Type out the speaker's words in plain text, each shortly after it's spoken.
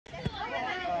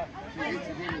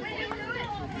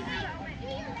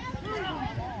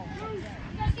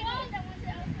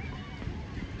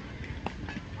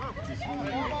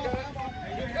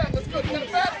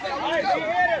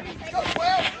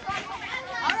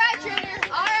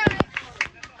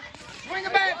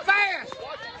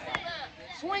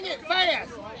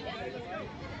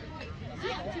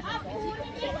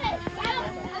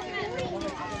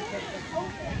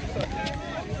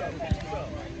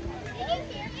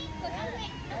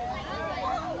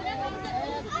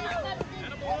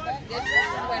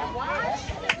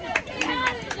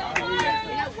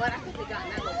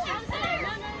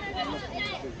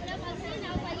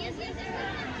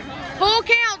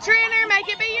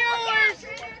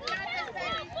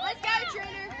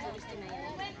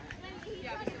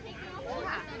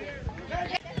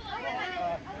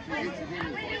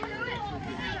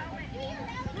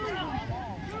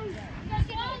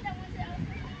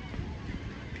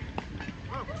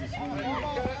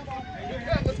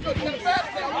Let's go. Let's go, 12.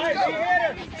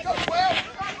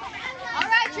 All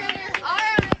right, Trenter. All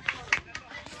right.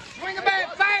 Swing it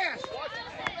back fast.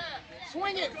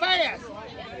 Swing it fast.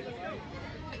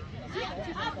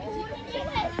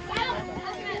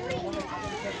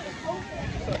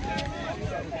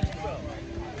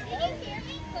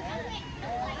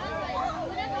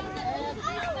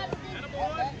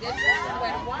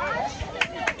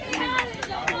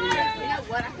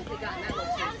 What? I think we got another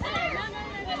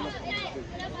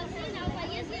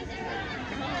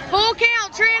full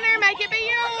count, Trenter. Make it be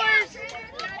yours.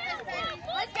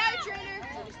 Let's go, Trenter.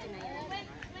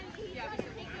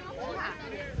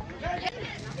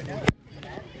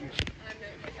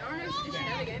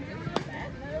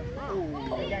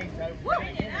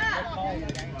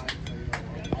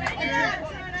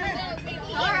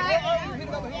 All right.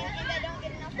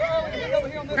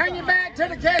 Turn your back to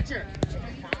the catcher.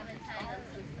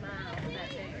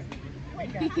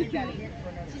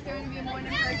 She's going to be more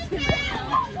than first.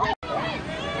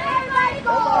 Everybody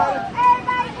go!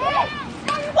 Everybody hit!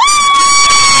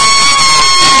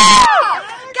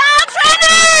 Go,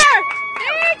 Trenter!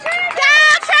 Go,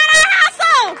 Trenter,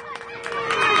 hustle!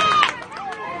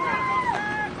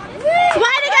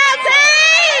 Way to go,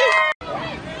 team!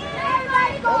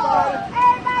 Everybody go!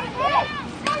 Everybody hit!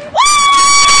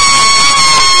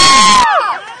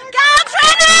 Go,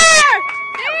 Trenter!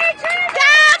 Go,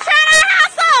 Trenter,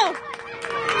 hustle!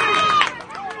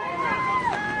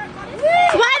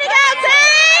 Way to go,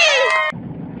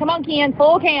 team! Come on, Ken,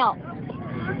 full count.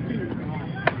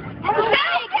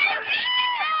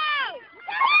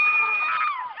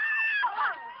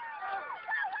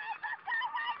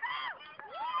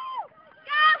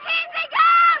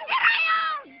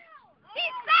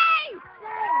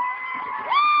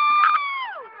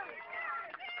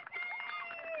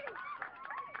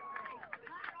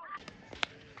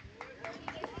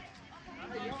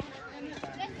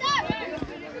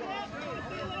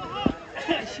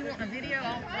 If she wants a video,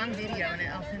 I'm videoing it.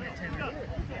 I'll send it to her.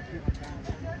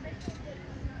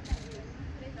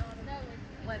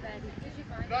 What, baby? Did you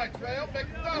find it? Right, 12, make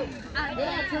it go. I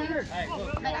did.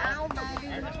 But I'll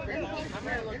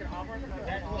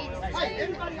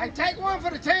Hey, take one for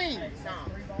the team.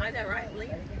 I know, right,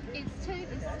 Leah? It's two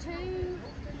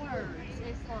words.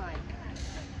 It's like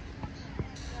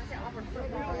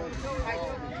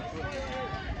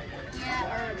yeah,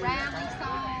 or a rally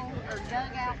song or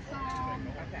dugout song.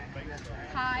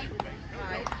 Hype.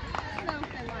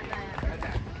 Something like that.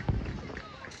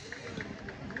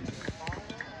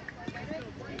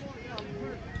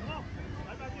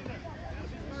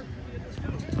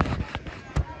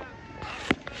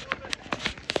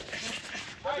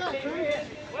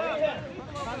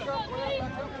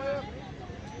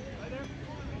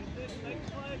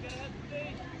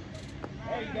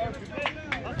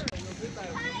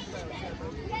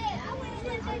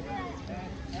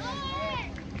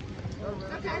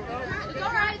 It's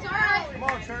all right. Come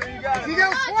on, Trenter, you got it. You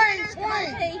go swing.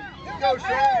 Go,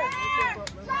 Trenter.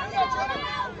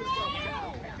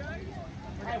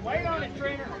 Hey, wait on it,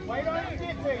 Trenter. Wait on it to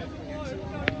get to you.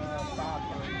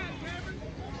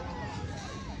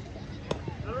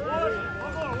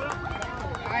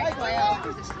 Alright,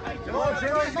 12. Come on,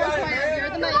 Trenter, you got it, man. You're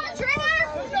the man. Come on, Trenter!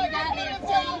 You got this,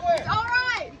 team. It's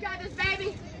alright. You got this, baby.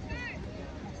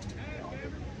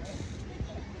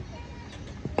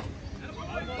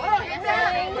 Oh, hit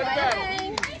that.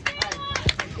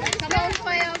 Come on,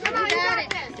 12. Come on, you got it.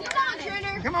 Come on,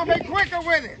 Trenter. Come on, be quicker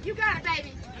with it. You got it,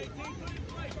 baby.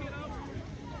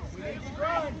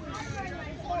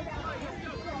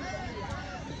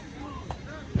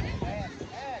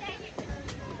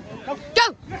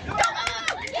 Go!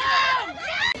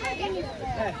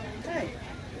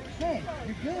 Hey,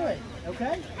 you're good,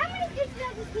 okay? How many kids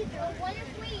does this kid do? One or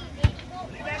three?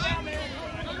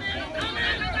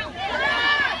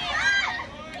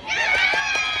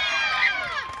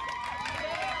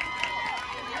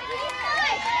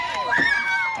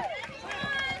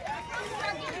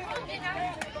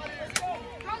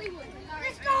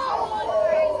 Let's go!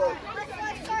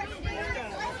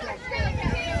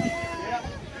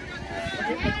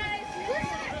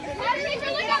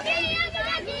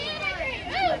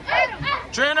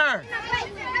 Trenter,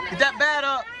 get that bat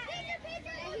up.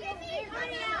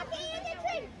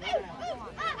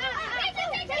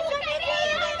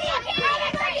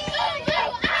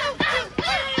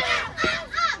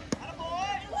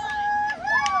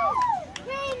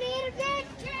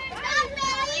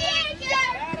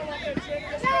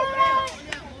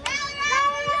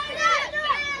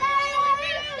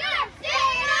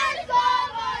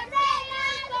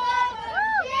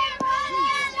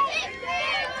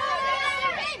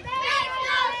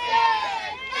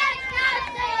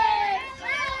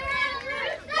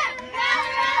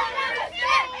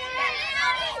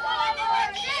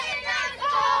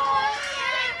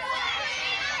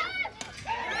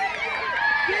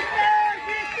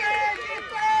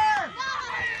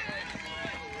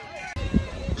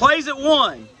 at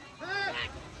 1.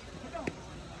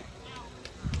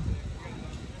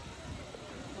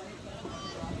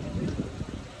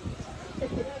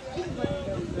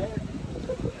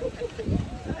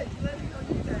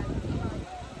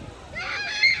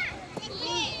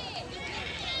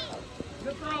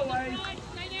 Good throwaway.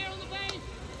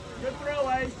 Good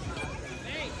throwaway.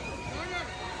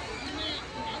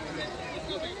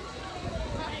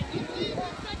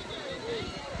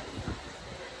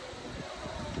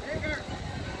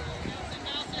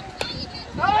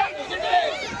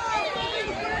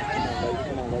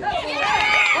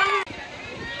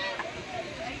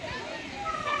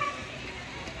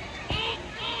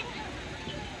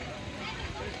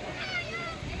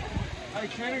 Hey,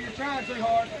 Trenter, you're trying too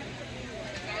hard.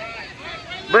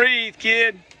 Breathe,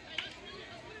 kid.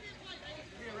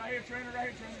 Here, right here, Trenter, right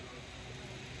here, Trenter.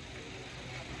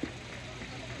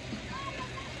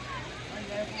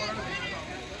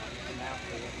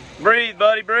 Breathe,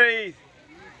 buddy, breathe.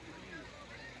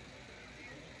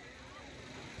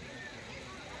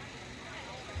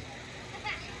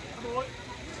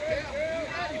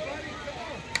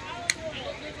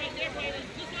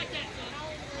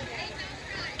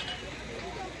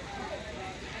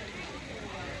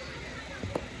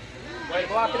 Way to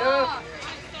block it up.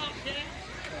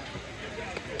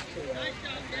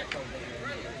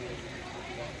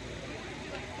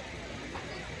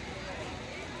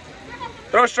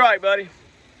 Throw a strike, buddy.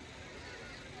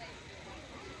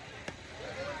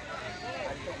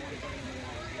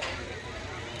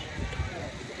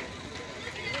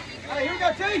 Hey, here we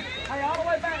go, T. Hey, all the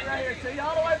way back right here, T.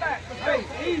 All the way back. Hey,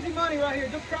 easy money right here.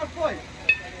 Just across the plate.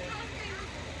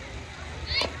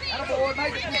 Attaboy,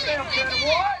 make it yourself, Trenter,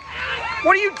 boy.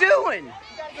 What are you doing?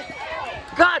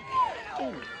 God.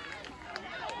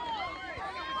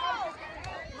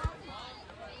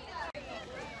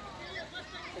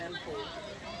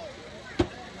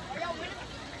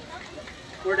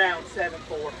 We're down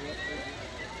 7-4.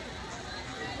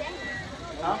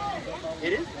 Huh?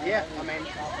 It is? Yeah. I mean,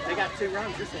 they got 2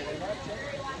 runs this inning.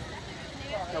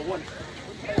 No, 1.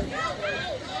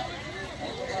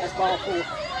 That's ball 4.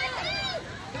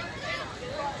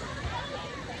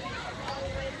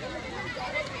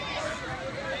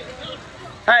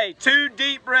 Hey, 2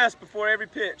 deep breaths before every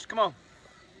pitch. Come on.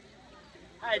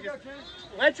 Hey, just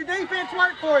let your defense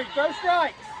work for you. Throw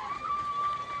strikes.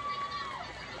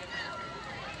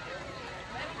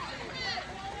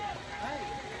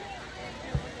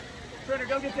 Trenter,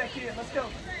 go get that kid. Let's go.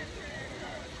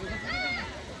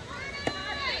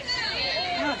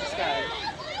 Not this guy.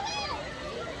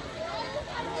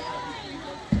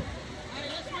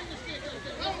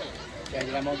 Yeah,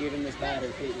 I'm gonna give him this batter.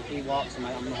 If he walks him,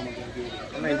 I'm gonna give it.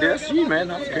 I mean, that's you, man.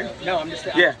 I don't care. No, I'm just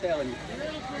telling you.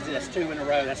 That's 2 in a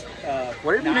row. That's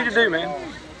whatever you need to do, man.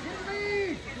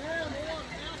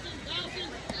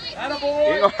 Attaboy.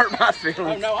 You ain't gonna hurt my feelings.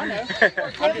 Oh no, I know.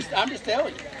 I'm just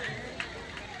telling you.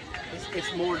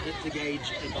 It's more to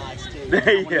gauge advice too. I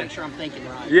want to make sure I'm thinking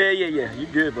right. Yeah. You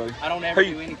good, buddy. I don't ever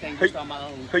do anything just on my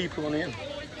own. Who you pulling in?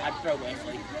 I'd throw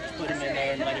Wesley. Just put him in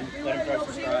there and let him throw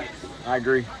some strikes. I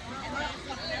agree.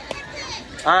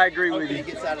 I agree with Hopefully you.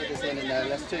 he gets out of this inning though.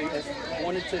 That's 2. That's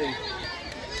 1 and 2.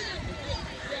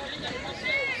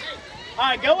 All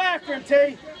right, go after him,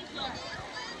 T.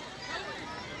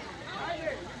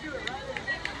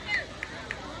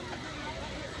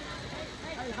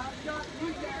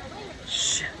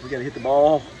 Shit, we gotta hit the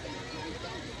ball.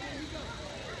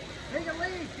 Get a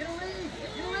lead. Get a lead.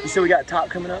 You said we got top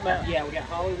coming up, Matt? Yeah, we got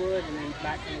Hollywood and then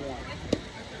back to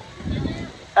 1.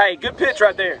 Hey, good pitch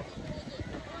right there.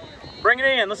 Bring it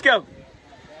in. Let's go. All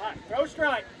right, throw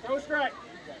strike. Throw strike.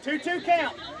 2-2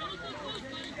 count.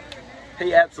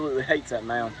 He absolutely hates that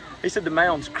mound. He said the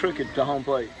mound's crooked to home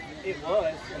plate. It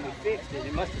was, and we fixed it.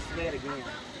 It must have slid again.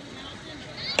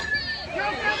 Oh,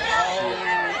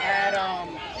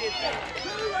 Adam.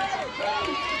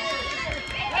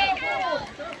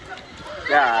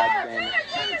 God damn it.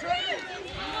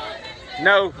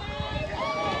 No.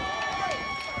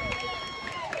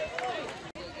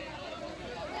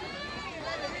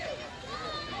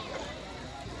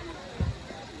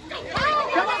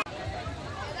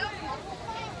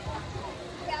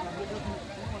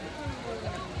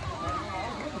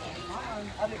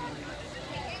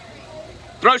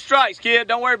 Throw strikes, kid.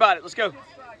 Don't worry about it. Let's go.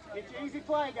 Get your easy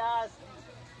play, guys.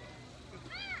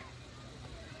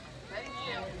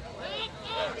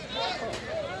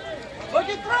 Look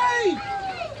at 3!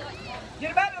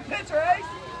 Get him out of the pitcher,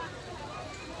 Ace.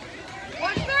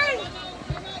 Watch 3!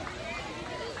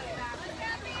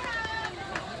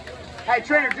 Hey,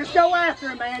 Trenter, just go after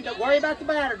him, man. Don't worry about the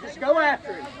batter. Just go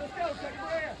after him.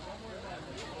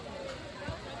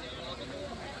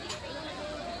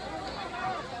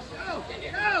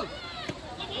 Go!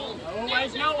 No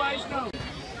ways, no ways, no.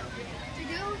 To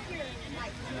go here,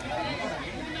 like.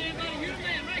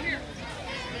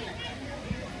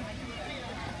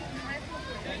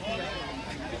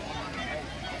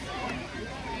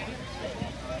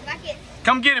 Back it.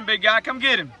 Come get him, big guy. Come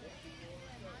get him.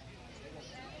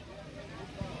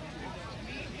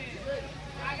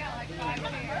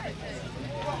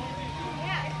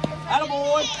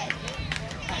 Attaboy.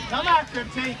 Come after him,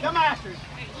 T. Come after him.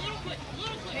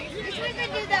 Just we can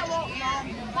do that walk, Mom.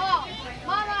 Mom.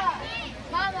 Mama.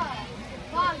 Mama.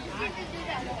 Mom, just we can do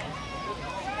that walk.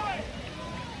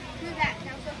 Do that.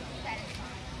 Now so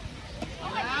satisfying. Oh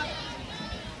my God.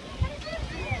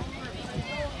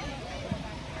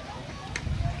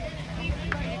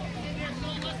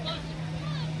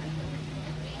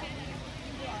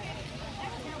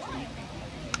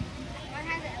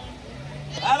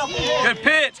 Attaboy. Good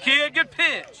pitch, kid. Good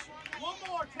pitch. One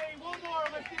more, T. One more.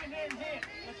 Let's get in here and hit.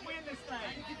 Let's win this thing.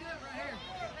 You can do it right here.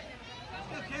 Let's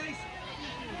go, Case.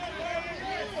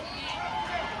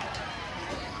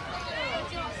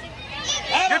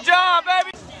 Good job,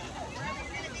 baby.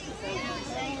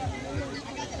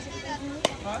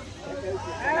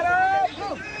 Adam! Go!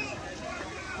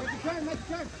 Make a turn, make a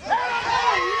turn.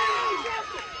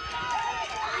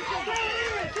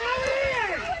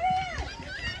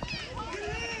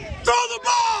 Throw the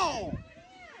ball!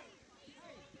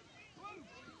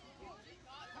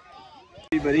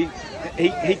 But he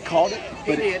caught it,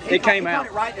 but it came out. He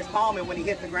caught it right in his palm, and when he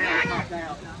hit the ground, it popped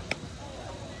out.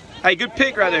 Hey, good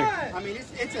pick right there. I mean, it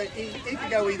could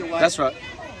go either way. That's right.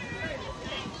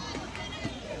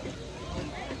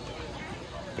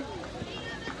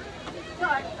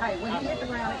 Right. Hey, when he hit the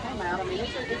ground, it came out. I mean,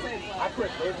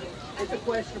 it's a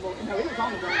questionable. No, he was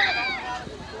on the ground.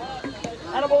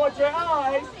 Attaboy, your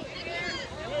eyes.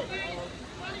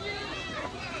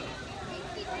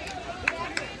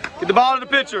 Get the ball to the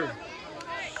pitcher.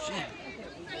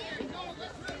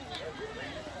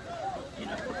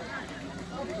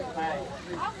 Hey,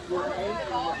 we're 8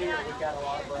 and we're here. We've got a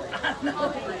lot of breaks.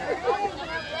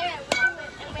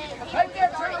 Take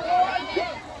that, Trenter.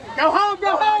 Go home,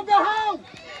 go home, go home!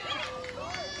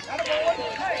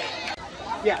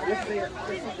 Yeah, this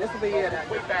will be it.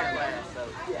 We back last, so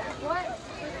yeah.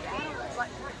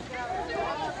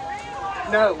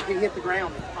 No, he hit the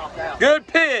ground and popped out. Good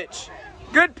pitch.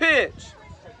 Good pitch.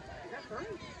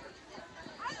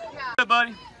 Good,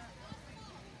 buddy.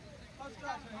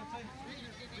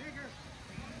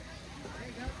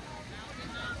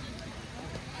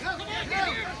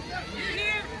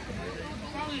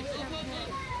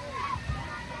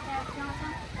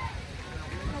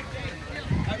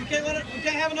 We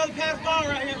can't have another pass ball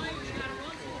right here.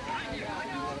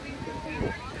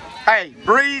 Hey,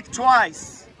 breathe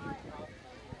twice.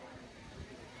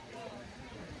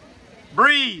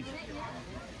 Breathe.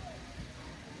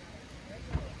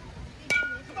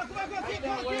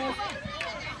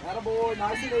 Attaboy,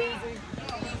 nice and easy.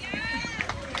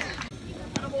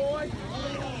 Attaboy.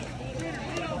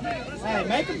 Hey,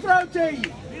 make him throw to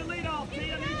you.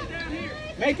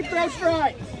 Make him throw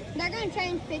strikes. They're going to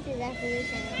change pitches after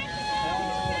this one.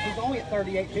 He's only at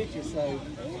 38 pitches, so.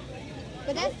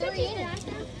 But that's 3 innings.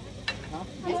 Huh?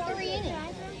 That's 3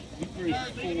 innings. He threw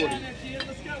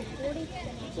 40.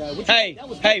 So,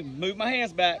 Hey, move my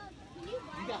hands back. You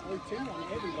got 0-2 on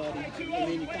everybody,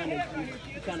 and then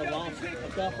you kind of lost a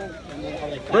couple, and then are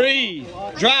they Breathe.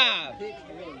 Drive.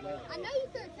 I know you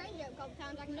threw a changeup a couple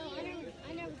times. I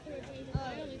never threw a changeup. I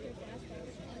only threw a fastball.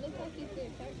 It looked like you threw a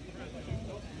changeup.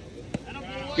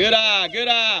 Good eye. Good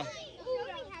eye.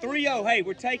 3-0. Hey,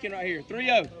 we're taking right here. 3-0.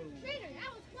 That was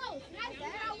close.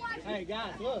 Hey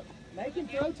guys, look, make him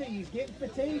throw to you. He's getting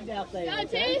fatigued out there.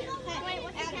 Okay? Wait,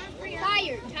 what's the count for you?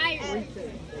 Tired.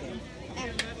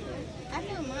 I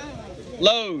feel mine like this.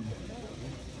 Load.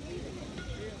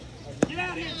 Get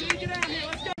out here, G. Get out here.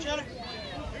 Let's go. Shut it.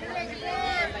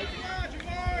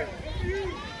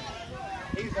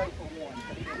 He's 0 for 1.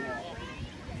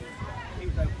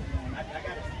 He's 0 for 1. I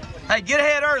got it. Hey, get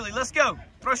ahead early. Let's go.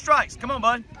 Throw strikes. Come on,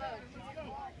 bud.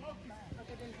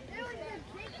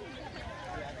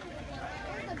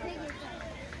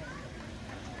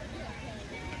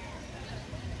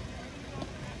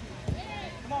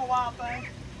 Come on, wild thing.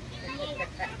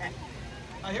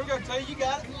 All right, here we go, T. You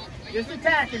got it. Just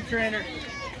attack him, Trenter.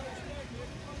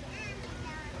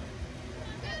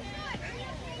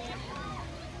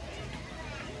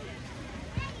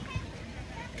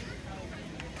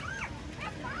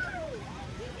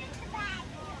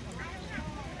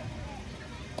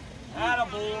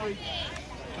 Attaboy.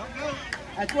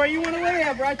 That's where you want to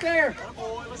live, right there.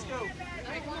 Attaboy, let's go.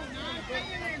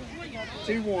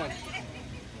 2-1.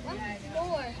 What's the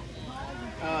score?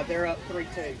 They're up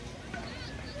 3-2.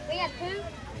 We have 2?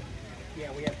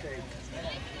 Yeah, we have 2.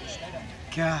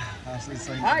 God, that's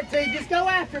insane. All right, T, just go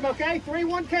after him, okay?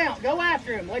 3-1 count. Go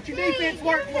after him. Let your defense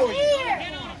work for you.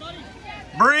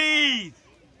 Breathe.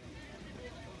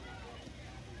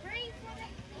 There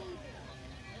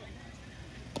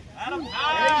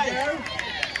you go.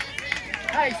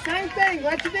 Hey, same thing.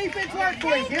 Let your defense work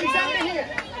for you. Give him something to hit.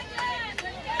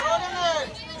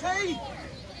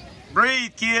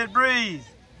 Breathe, kid, breathe.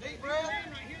 Deep breath.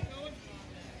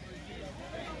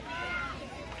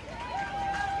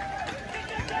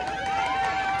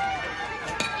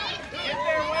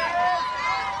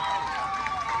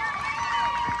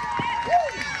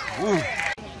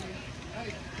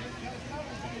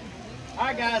 All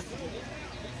right, guys.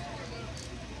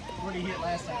 What did he hit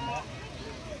last time, Matt?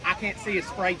 I can't see a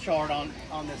spray chart on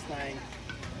this thing.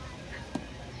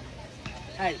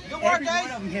 Hey, every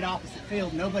one of them hit opposite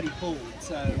field. Nobody pulled.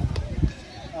 So,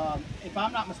 if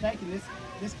I'm not mistaken,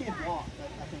 this kid walked,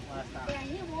 I think, last time. Yeah,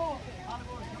 he walked.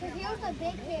 Because he was a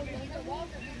big kid.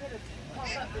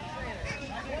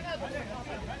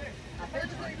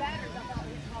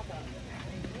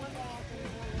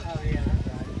 Oh, yeah, that's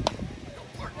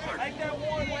right. Make that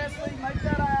one, Wesley. Make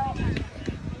that out.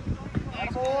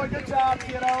 Boy, good job,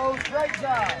 kiddos. Great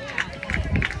job.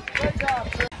 Great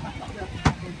job, Trent.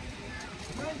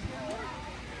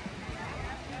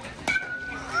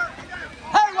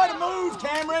 Hey, way to move,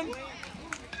 Cameron.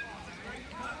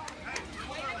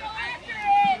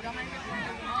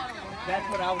 That's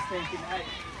what I was thinking. Hey,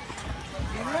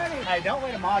 hey, don't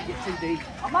let Ahmad get too deep.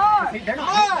 Come on. They're not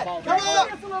hitting the ball. Come on.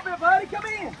 Just a little bit, buddy. Come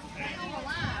in.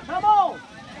 Come on.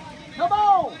 Come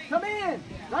on. Come in.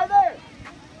 Right there.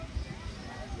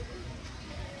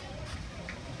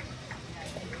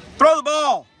 Throw the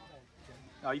ball.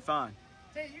 Oh, you fine.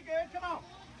 T, you good? Come on.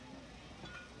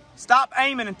 Stop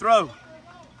aiming and throw.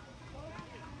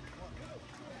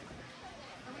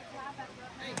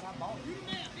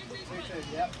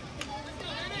 Yep.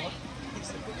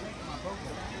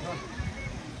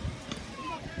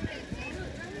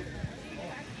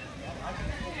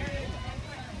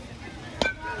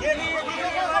 Get here.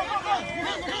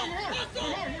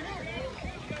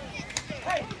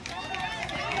 Hey,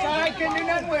 Ty couldn't do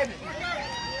nothing with it.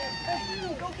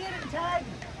 Go get it, Tag.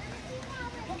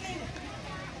 Go get it.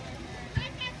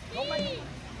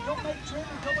 Don't make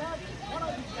Trenter go out. One of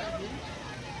you's got to do.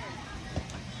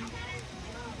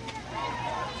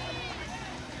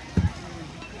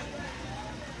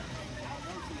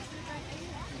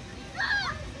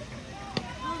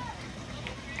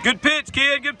 Good pitch,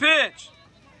 kid. Good pitch.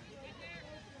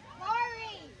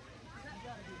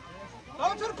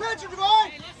 Go to the pitcher,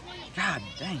 Javon. God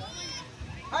dang.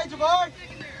 Hey, Javon.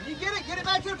 You get it. Get it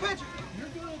back to the pitcher.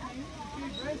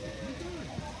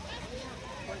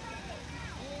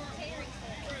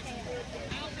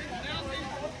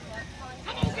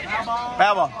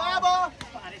 Foul ball. Foul ball.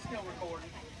 Fine, it's still recording.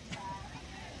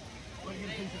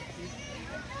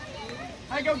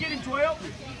 Hey, go get him, 12.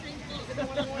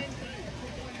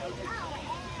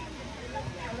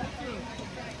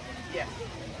 Yeah.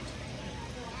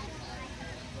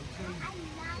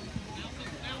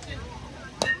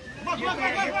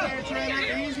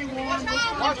 Easy one.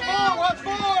 Watch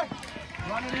four.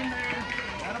 Run it in there.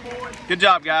 Attaboy. Good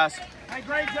job, guys. Hey,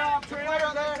 great job, Trent. Great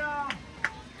job.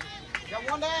 Got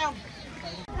one down.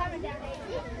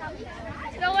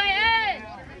 Go ahead.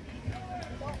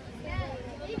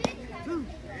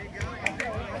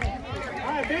 All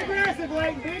right, be aggressive,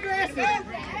 Layton. Be aggressive.